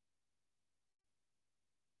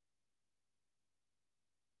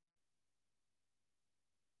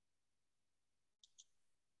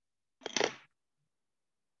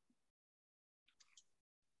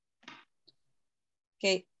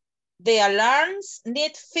 Okay. The alarms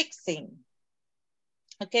need fixing.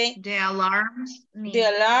 Okay. The alarms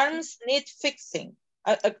need fixing.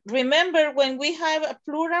 Remember, when we have a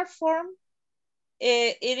plural form,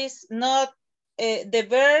 it is not, the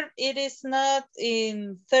verb, it is not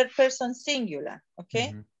in third person singular,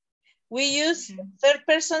 okay? We use third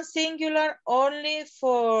person singular only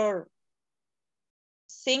for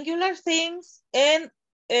singular things, and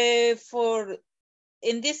for,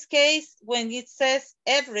 in this case, when it says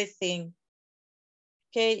everything,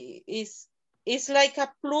 okay, it's like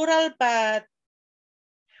a plural, but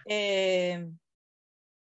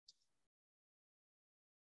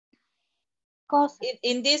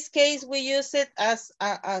in this case, we use it as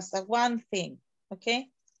a one thing, okay?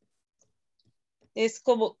 Es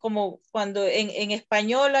como cuando en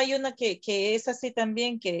español hay una que es así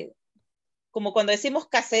también, que como cuando decimos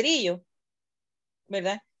caserillo,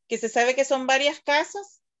 ¿verdad? Que se sabe que son varias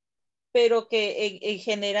casas, pero que en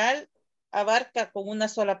general abarca con una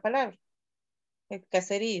sola palabra, el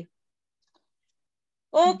caserío.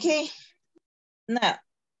 Okay, now,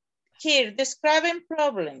 here, describing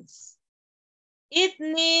problems. It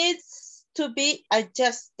needs to be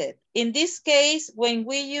adjusted. In this case, when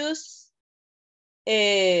we use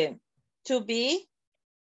to be,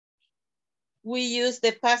 we use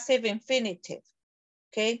the passive infinitive,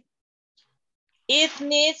 okay? It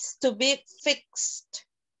needs to be fixed.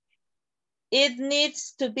 It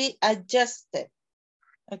needs to be adjusted,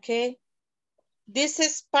 okay? This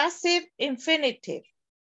is passive infinitive.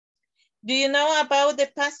 Do you know about the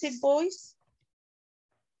passive voice?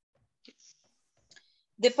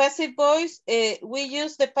 The passive voice, we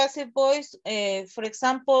use the passive voice, for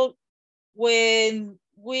example, when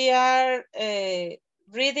we are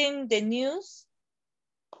reading the news,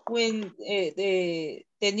 when the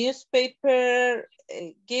newspaper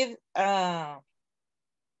give a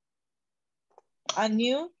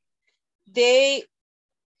news, they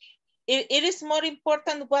it is more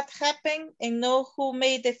important what happened and know who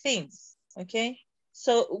made the things, okay?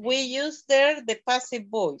 So we use there the passive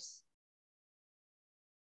voice.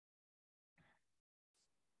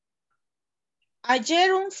 A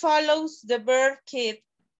gerund follows the verb keep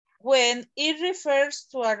when it refers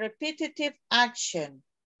to a repetitive action,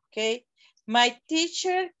 okay? My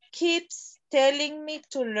teacher keeps telling me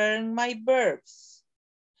to learn my verbs.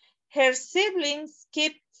 Her siblings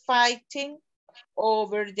keep fighting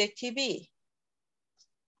over the TV.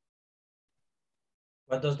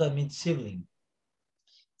 What does that mean, sibling?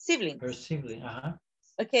 Siblings. Her sibling,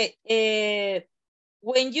 Okay,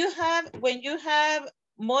 when you have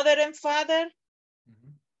mother and father,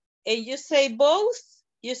 and you say both,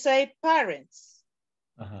 you say parents.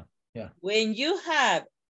 Yeah. When you have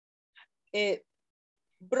a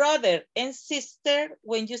brother and sister,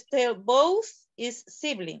 when you say both, is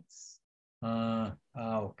siblings.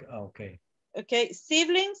 Okay. Okay,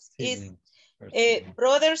 siblings is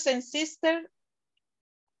brothers and sisters.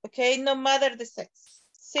 Okay, no matter the sex,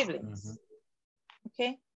 siblings.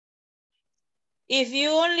 Okay. If you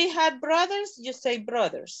only have brothers, you say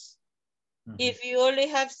brothers. If you only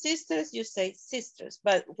have sisters, you say sisters.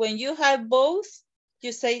 But when you have both,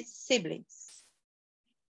 you say siblings.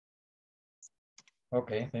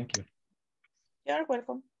 Okay, thank you. You're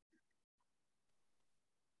welcome.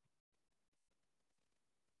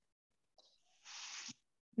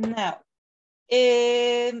 Now,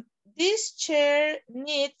 this chair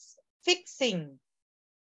needs fixing.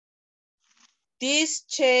 This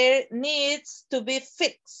chair needs to be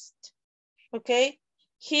fixed. Okay.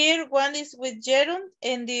 Here one is with gerund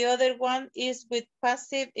and the other one is with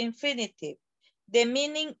passive infinitive. The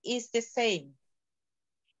meaning is the same.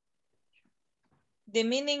 The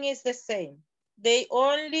meaning is the same. They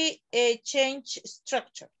only change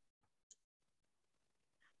structure.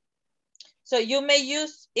 So you may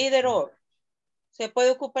use either or. Se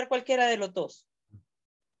puede ocupar cualquiera de los dos.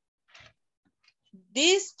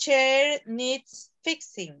 This chair needs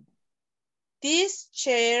fixing. This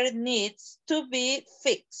chair needs to be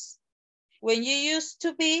fixed. When you use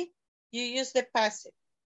to be, you use the passive.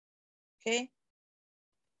 Okay.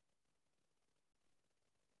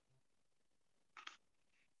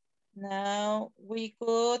 Now we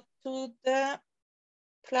go to the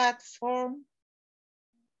platform.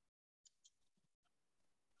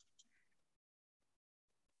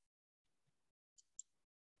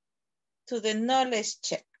 To the knowledge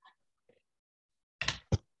check.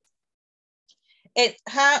 And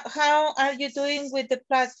how are you doing with the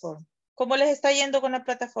platform? ¿Cómo les está yendo con la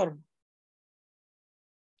plataforma?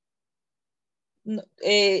 No,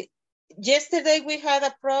 yesterday we had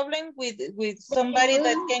a problem with somebody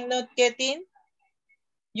that cannot get in.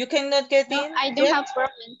 You cannot get in. I don't have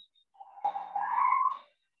problem.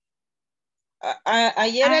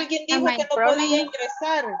 Ayer alguien dijo que no problem podía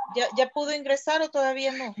ingresar. ¿Ya pudo ingresar o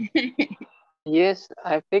todavía no? Yes,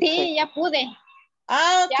 I fixed Sí, it. ya pude.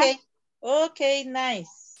 Ah, okay. Ya. Okay,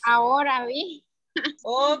 nice. Ahora vi.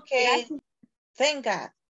 Okay. Gracias. Thank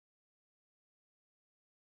God.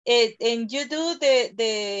 And you do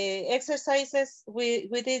the exercises we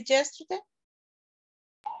did yesterday?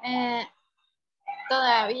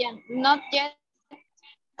 Todavía, not yet.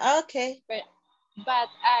 Okay. But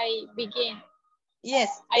I begin.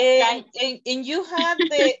 Yes. I and you have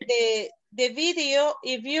the video.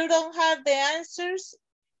 If you don't have the answers,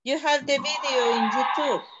 you have the video in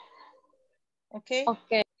YouTube. Okay.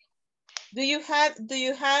 Okay. Do you have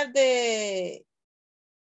the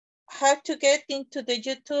how to get into the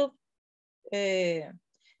YouTube?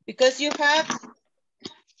 Because you have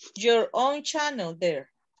your own channel there.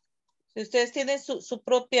 Si ustedes tienen su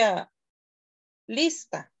propia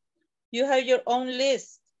lista. You have your own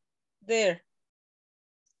list there.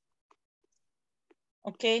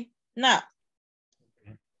 Okay. Now,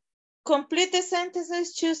 complete the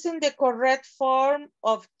sentences choosing the correct form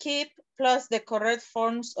of keep plus the correct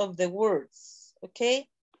forms of the words. Okay.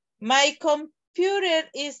 My computer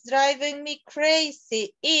is driving me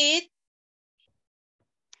crazy. It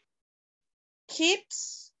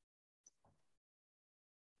keeps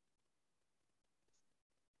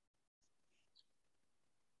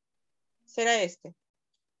será este.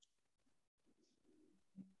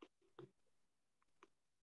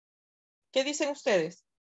 ¿Qué dicen ustedes?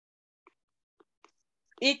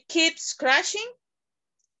 It keeps crashing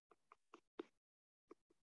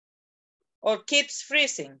or keeps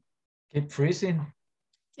freezing? Keep freezing.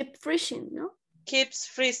 Keep freezing, no? Keeps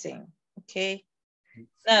freezing, okay.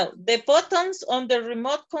 Now, the buttons on the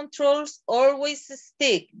remote controls always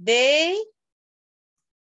stick. They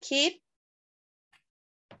keep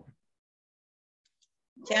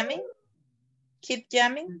jamming? Keep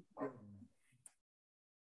jamming?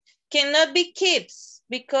 Cannot be keeps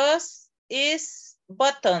because it's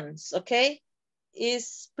buttons, okay?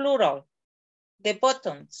 It's plural, the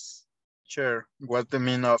buttons. Sure. What's the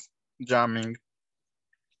meaning of jamming?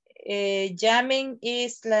 Jamming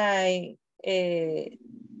is like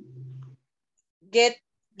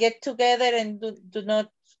get together and do not,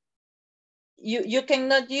 you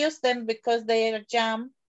cannot use them because they are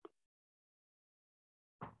jam.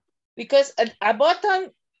 Because a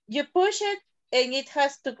button, you push it and it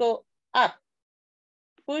has to go up.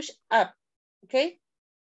 Push up, okay?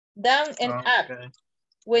 Down and up.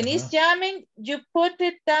 When it's jamming, you put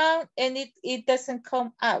it down and it doesn't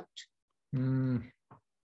come out.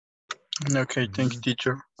 Okay, thank you,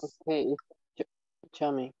 teacher. Okay,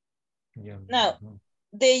 jamming. Now,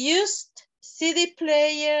 the used CD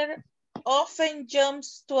player often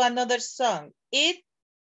jumps to another song. It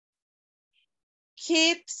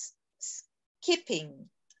keeps skipping.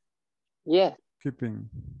 Yes.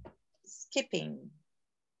 Skipping.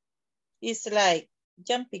 It's like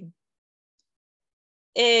jumping.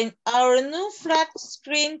 And our new flat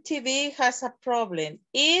screen TV has a problem.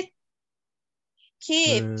 It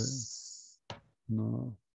keeps.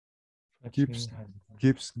 No.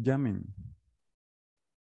 Keeps jamming.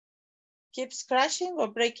 Keeps crashing or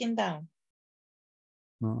breaking down.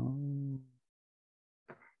 No.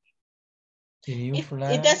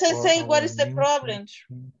 It doesn't say what is the problem.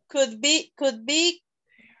 Could be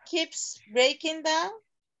keeps breaking down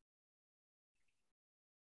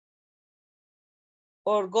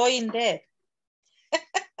or going dead.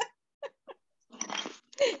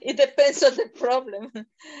 It depends on the problem.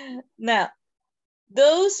 Now,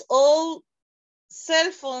 those old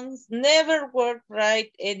cell phones never work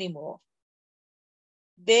right anymore.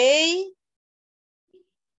 They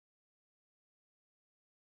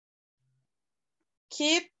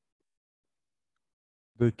keep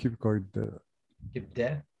going dead. Keep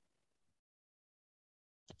dead?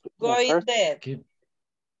 Going dead.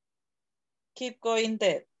 Keep going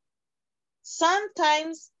dead.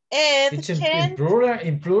 Sometimes Ed It's can.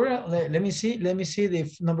 in plural. Let me see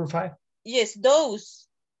the number 5. Yes, those.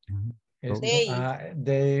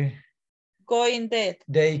 They going dead.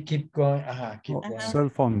 They keep going. Keep going. Cell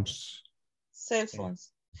phones. Cell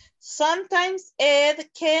phones. Sometimes Ed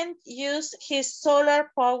can't use his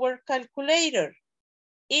solar power calculator.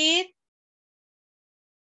 It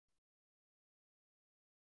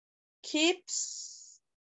keeps,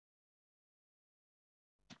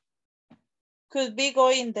 could be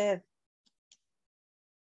going dead.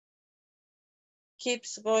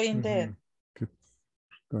 Keeps going dead. Keeps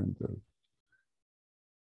going dead.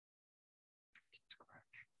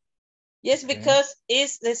 Yes, because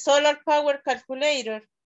it's the solar power calculator.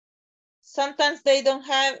 Sometimes they don't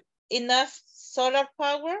have enough solar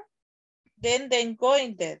power, then they're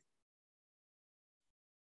going dead.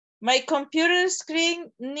 My computer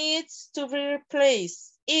screen needs to be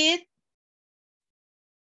replaced. It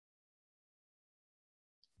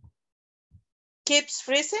keeps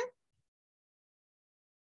freezing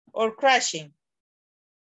or crashing?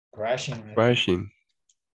 Crashing.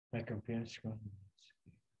 My computer screen.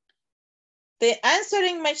 The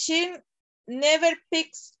answering machine never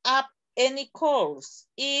picks up any calls.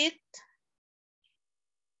 It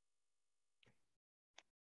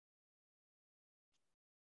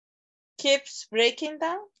keeps breaking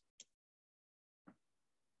down.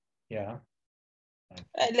 Yeah.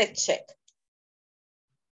 Let's check.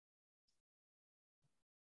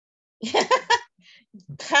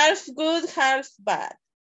 Half good, half bad.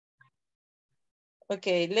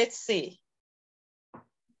 Okay, let's see.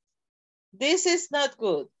 This is not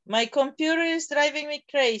good. My computer is driving me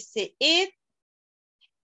crazy. It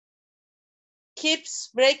keeps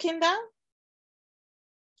breaking down.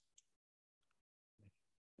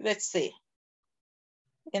 Let's see.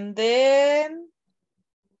 And then,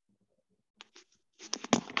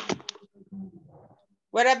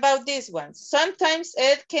 what about this one? Sometimes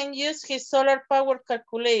Ed can use his solar power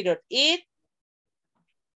calculator. It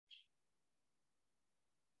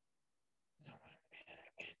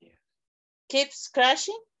keeps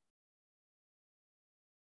crashing.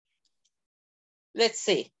 Let's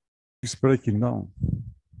see. It's breaking down.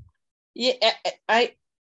 Yeah, I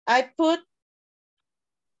put,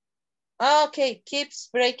 okay, keeps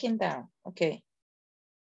breaking down. Okay.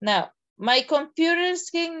 Now, my computer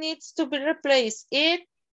screen needs to be replaced. It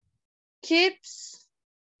keeps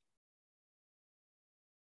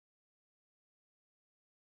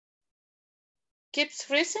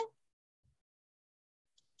freezing?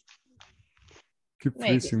 Keep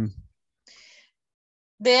freezing.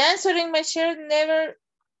 The answering machine never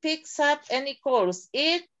picks up any calls.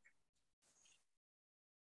 It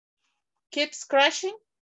keeps crashing.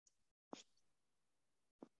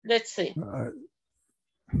 Let's see.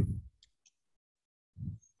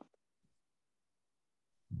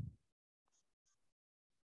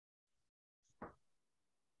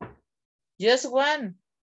 Just one.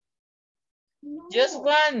 No. Just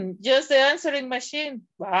one. Just the answering machine.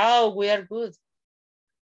 Wow, we are good.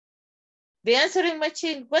 The answering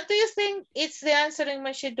machine. What do you think it's the answering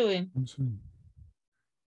machine doing?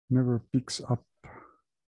 Never picks up.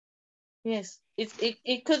 Yes.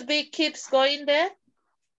 It could be keeps going there.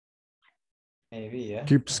 Maybe, yeah.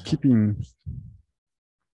 Keeps skipping.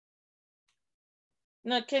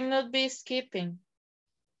 No, cannot be skipping.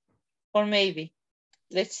 Or maybe.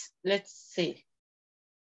 Let's see.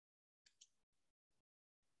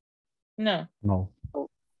 No. No.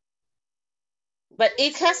 But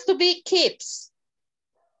it has to be keeps.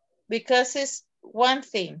 Because it's one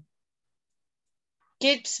thing.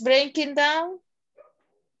 Keeps breaking down.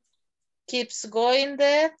 Keeps going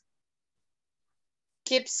there.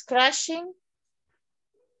 Keeps crashing.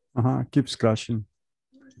 Keeps crashing.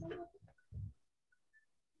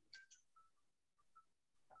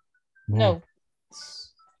 No.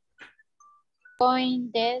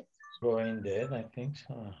 Going dead. Going dead, I think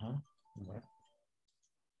so.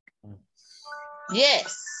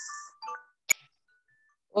 Yes.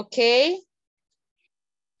 Okay.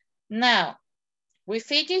 Now, we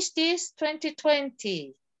finished this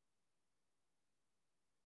 2020.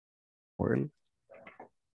 Well.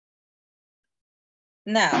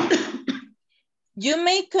 Now, you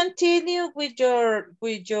may continue with your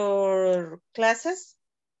classes.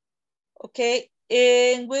 Okay,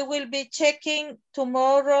 and we will be checking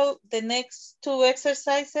tomorrow the next two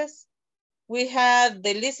exercises. We have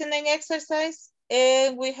the listening exercise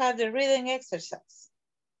and we have the reading exercise.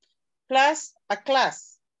 Plus a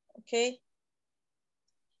class, okay?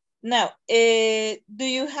 Now, do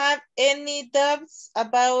you have any doubts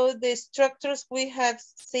about the structures we have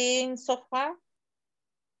seen so far?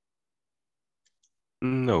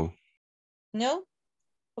 No. No?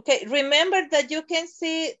 Okay, remember that you can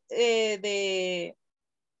see these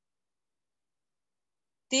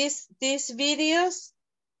videos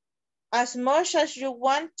as much as you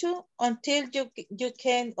want to until you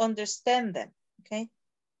can understand them, okay?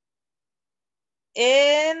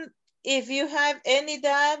 And if you have any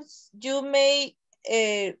doubts, you may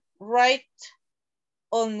write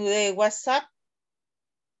on the WhatsApp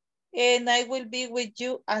and I will be with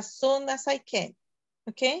you as soon as I can,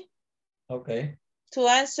 okay? Okay. To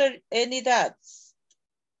answer any doubts.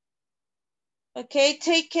 Okay,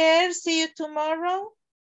 take care. See you tomorrow.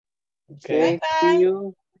 Okay, Bye-bye. see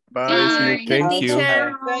you. Bye. Thank you.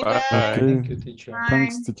 Teacher. Bye-bye. Bye. Okay. Thank you, teacher.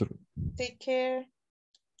 Thanks, teacher. Take care.